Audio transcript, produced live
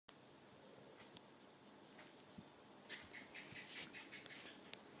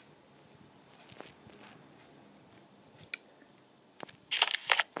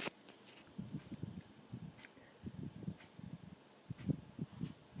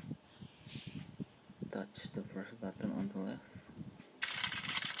touch the first button on the left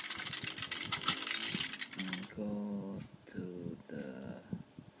and go to the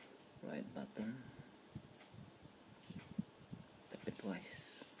right button, tap it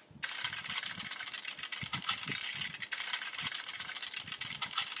twice.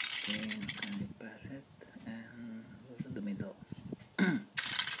 Okay, can I pass it and go to the middle.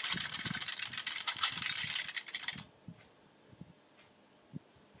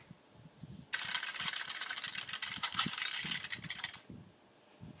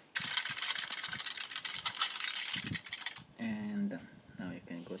 And done. Now you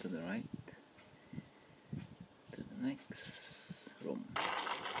can go to the right, to the next room.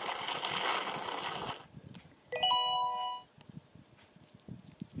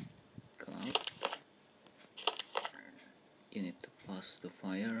 Go out. You need to pass the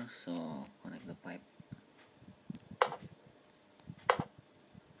fire, so connect the pipe.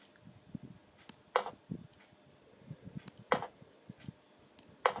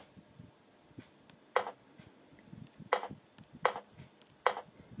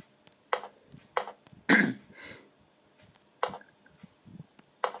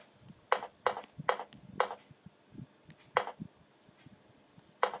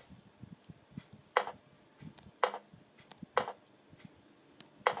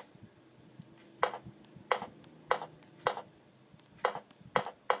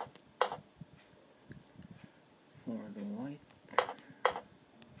 For the white,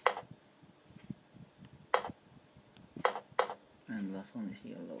 and last one is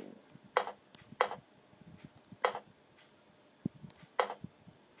yellow.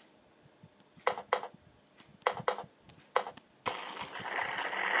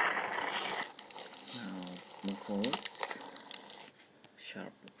 Now move forward,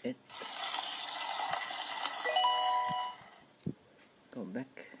 sharp it, go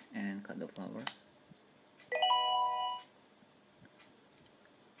back and cut the flower.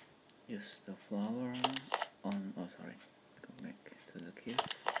 Use the flower on, oh sorry, go back to the cube.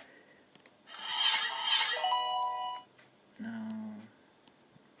 Now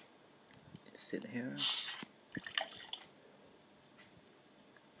sit here.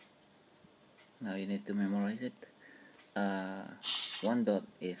 Now you need to memorize it. 1 dot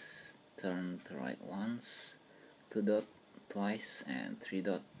is turned right once, 2 dot twice, and 3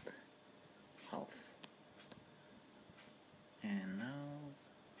 dot half. And now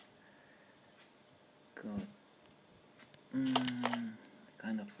go.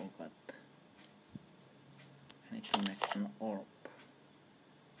 Kind of forgot. I need to make an orb.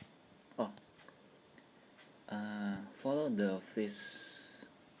 Oh, follow the fish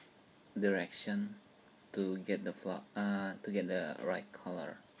direction to get the right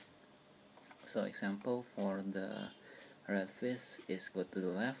color. So example for the red fish is go to the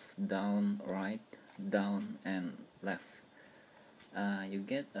left, down, right, down, and left. You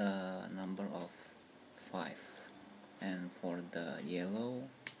get a number of 5. And for the yellow,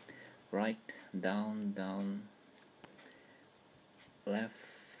 right, down, down,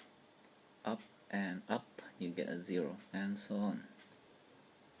 left, up, and up, you get a 0, and so on.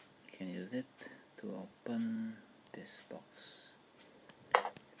 You can use it to open this box.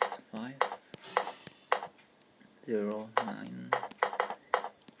 It's 5, 0, 9,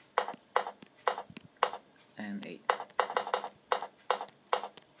 and 8.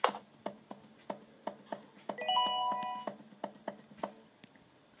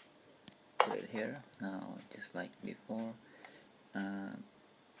 Put it here. Now just like before, 1,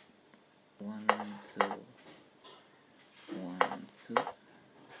 2, 1, 2, 2,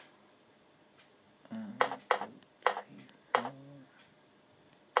 3, 4,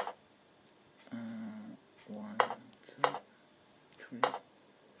 1, 2, 3.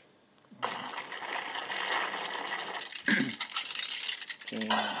 Okay,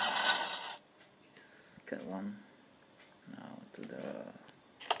 let's get one. Now to the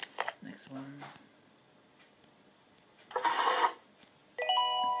next one.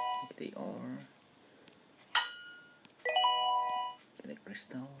 Take the ore, get the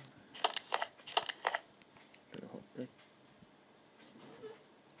crystal, get the hot plate,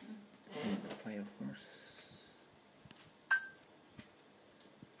 and the fire first.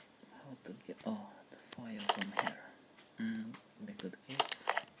 How to get the fire from here? Back to the cave.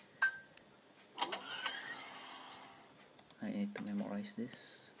 I need to memorize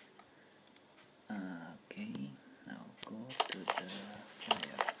this. Okay, now go to the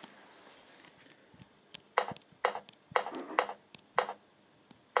fire.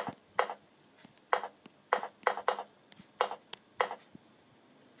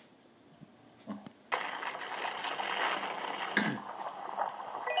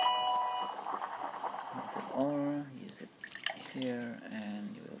 here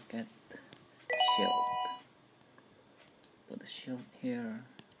and you will get shield. Put the shield here.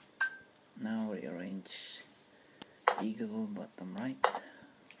 Now rearrange eagle bottom right,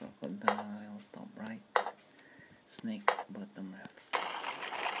 crocodile top right, snake bottom left.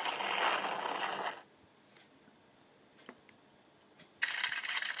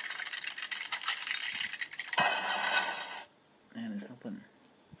 And it's open.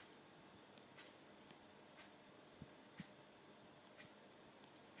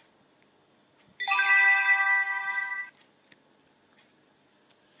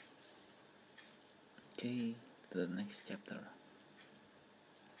 Okay, to the next chapter.